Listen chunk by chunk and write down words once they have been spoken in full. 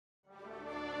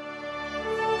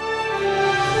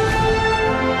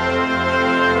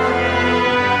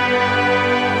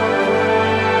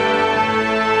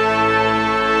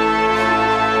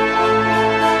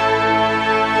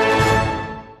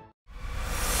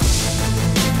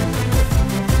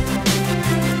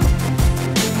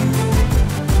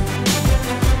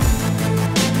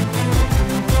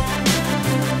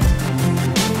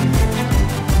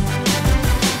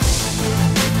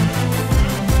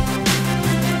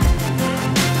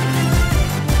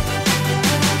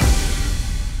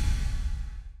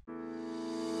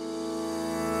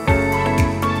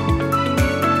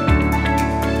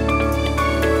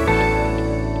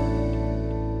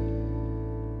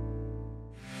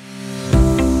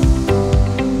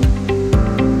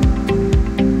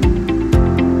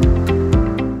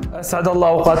أسعد الله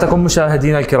أوقاتكم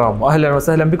مشاهدينا الكرام، وأهلا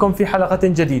وسهلا بكم في حلقة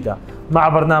جديدة مع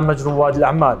برنامج رواد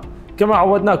الأعمال. كما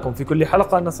عودناكم في كل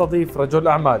حلقة نستضيف رجل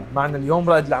أعمال. معنا اليوم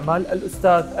رائد الأعمال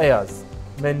الأستاذ أياز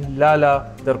من لالا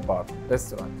دربار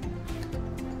ريستورانت.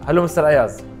 Hello Mr.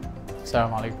 Ayaz.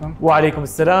 Assalamu alaikum. Wa alaikum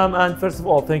assalam, and first of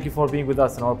all thank you for being with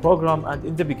us in our program. And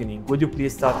in the beginning, would you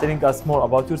please start telling us more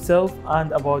about yourself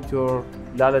and about your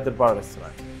Lala Darbar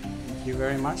restaurant? Thank you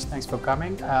very much. Thanks for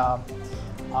coming.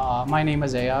 My name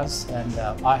is Ayaz, and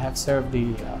I have served the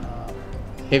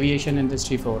aviation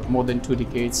industry for more than 2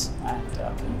 decades, and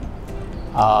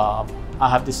I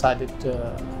have decided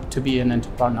to be an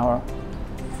entrepreneur,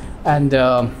 and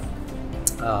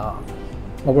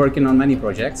we're working on many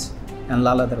projects, and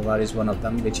Lala Darbar is one of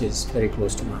them, which is very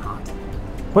close to my heart.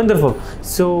 Wonderful.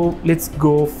 So let's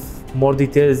go more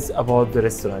details about the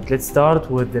restaurant. Let's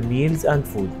start with the meals and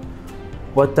food.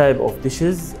 What type of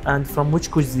dishes and from which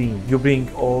cuisine you bring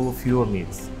all of your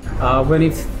meals?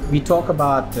 If we talk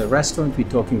about the restaurant,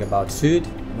 we're talking about food.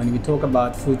 When we talk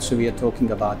about food, so we are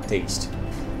talking about taste,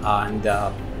 and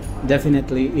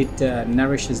definitely it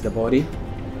nourishes the body.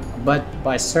 But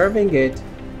by serving it,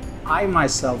 I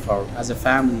myself, or as a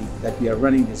family that we are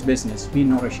running this business, we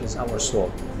nourishes our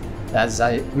soul. As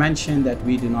I mentioned, that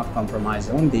we do not compromise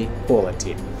on the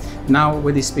quality. Now,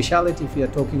 with the specialty, if we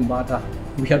are talking about,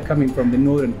 we are coming from the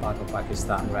northern part of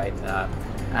Pakistan, right?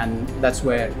 And that's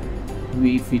where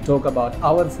if we talk about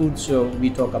our food, so we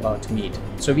talk about meat.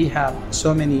 So we have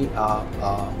so many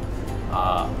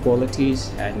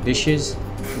qualities and dishes.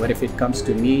 But if it comes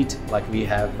to meat, like we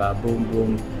have boom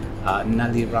boom,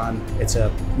 naliran. It's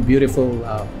a beautiful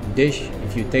dish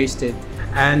if you taste it.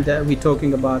 And we're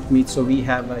talking about meat, so we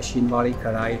have Shinwari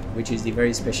Karai, which is the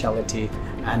very specialty,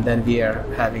 and then we are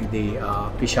having the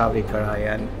Peshawari Karai,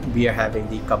 and we are having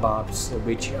the kebabs,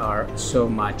 which are so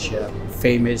much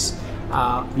famous.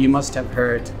 You must have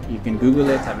heard, you can Google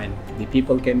it, I mean, the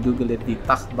people can Google it, the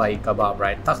Takhbai kebab,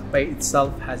 right? Takhbai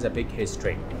itself has a big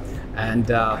history, and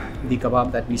the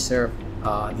kebab that we serve,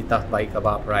 the Takhbai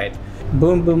kebab, right?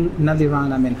 Boom boom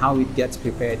naliran, I mean, how it gets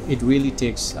prepared, it really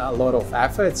takes a lot of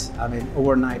efforts. I mean,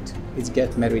 overnight it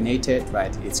gets marinated,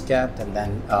 right? It's kept, and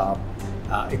then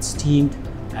it's steamed,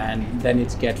 and then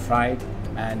it gets fried,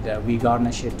 and we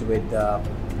garnish it with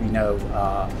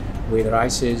with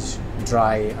rices,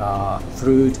 dry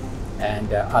fruit,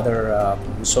 and other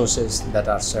sauces that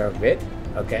are served with.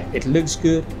 Okay, it looks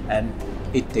good and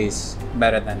it tastes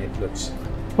better than it looks.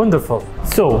 Wonderful.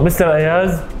 So, Mr.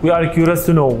 Ayaz, we are curious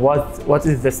to know what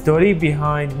is the story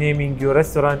behind naming your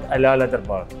restaurant Lala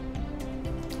Darbar?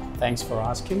 Thanks for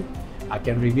asking. I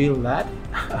can reveal that.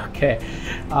 Okay.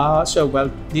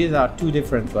 Well, these are two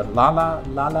different words.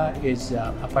 Lala is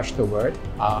a Pashto word,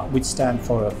 which stands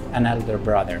for an elder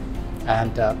brother.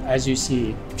 And as you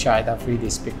see, Shahid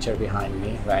Afridi's picture behind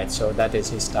me, right? So that is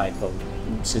his title,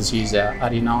 since he's a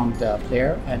renowned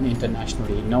player and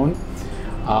internationally known.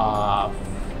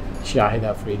 Shahid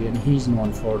Afridi, and he's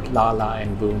known for Lala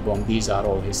and Boom Boom. These are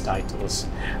all his titles.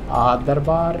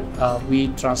 Darbar, we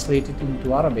translate it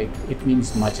into Arabic, it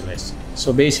means majlis.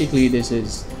 So basically this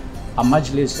is a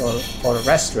majlis or a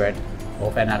restaurant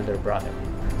of an elder brother.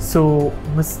 So,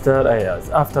 Mr. Ayaz,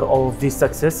 after all of this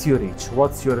success you reach,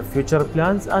 what's your future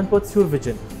plans and what's your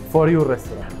vision for your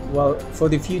restaurant? Well, for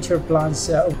the future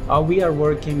plans, we are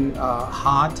working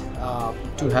hard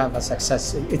to have a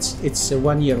success. It's a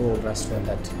 1-year-old restaurant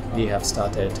that we have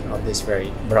started on this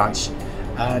very branch,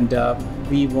 and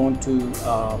we want to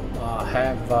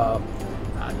have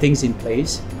things in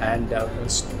place, and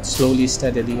slowly,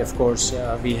 steadily, of course,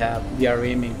 we are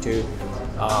aiming to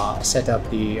set up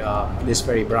these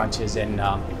very branches in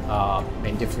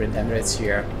different Emirates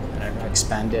here, and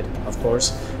expand it, of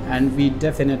course, and we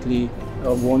definitely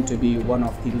want to be one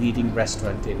of the leading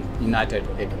restaurants in United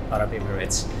Arab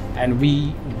Emirates, and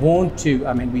we want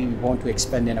to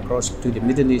expand in across to the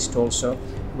Middle East also,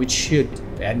 which should,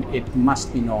 and it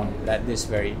must be known that this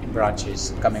very branch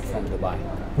is coming from Dubai.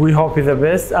 We hope you the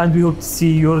best, and we hope to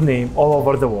see your name all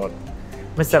over the world.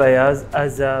 Mr. Ayaz,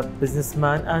 as a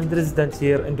businessman and resident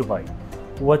here in Dubai,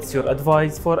 what's your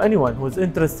advice for anyone who's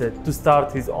interested to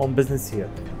start his own business here?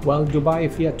 Well, Dubai,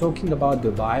 if we are talking about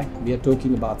Dubai, we are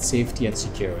talking about safety and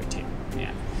security.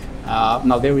 Yeah.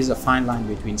 Now, there is a fine line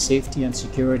between safety and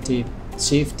security.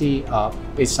 Safety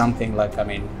is something like, I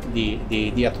mean,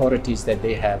 the authorities that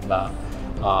they have,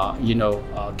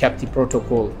 kept the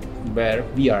protocol where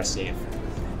we are safe.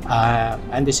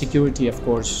 And the security, of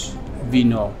course, we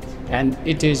know. And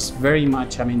it is very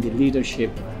much, I mean, the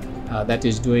leadership that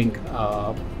is doing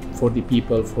for the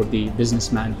people, for the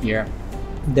businessman here.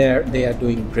 They are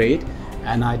doing great,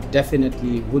 and I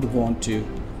definitely would want to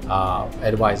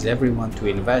advise everyone to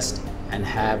invest and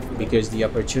have, because the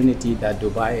opportunity that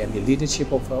Dubai and the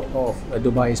leadership of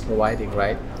Dubai is providing,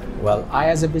 right? Well, I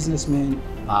as a businessman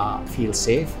feel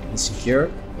safe and secure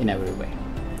in every way.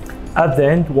 At the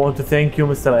end, we want to thank you,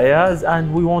 Mr. Ayaz,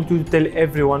 and we want to tell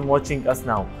everyone watching us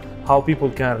now how people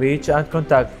can reach and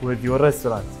contact with your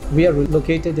restaurant. We are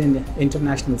located in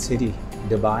international city,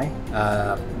 Dubai.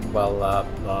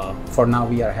 For now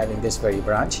we are having this very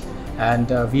branch, and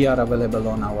we are available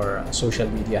on our social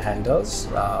media handles,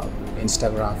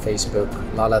 Instagram, Facebook,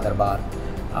 Lala Darbar,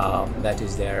 that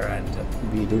is there, and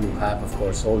we do have, of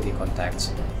course, all the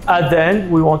contacts. At the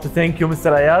end, we want to thank you,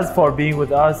 Mr. Ayaz, for being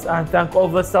with us, and thank all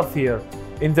the staff here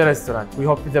in the restaurant. We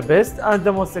hope you the best and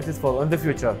the most successful in the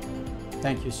future.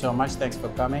 Thank you so much. Thanks for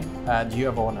coming, and you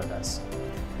have honored us.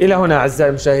 إلى هنا أعزائي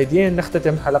المشاهدين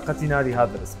نختتم حلقتنا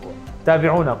لهذا الأسبوع.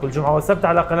 تابعونا كل جمعة وسبت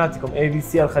على قناتكم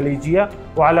ABC الخليجية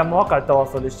وعلى مواقع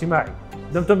التواصل الاجتماعي.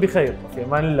 دمتم بخير وفي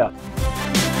أمان الله.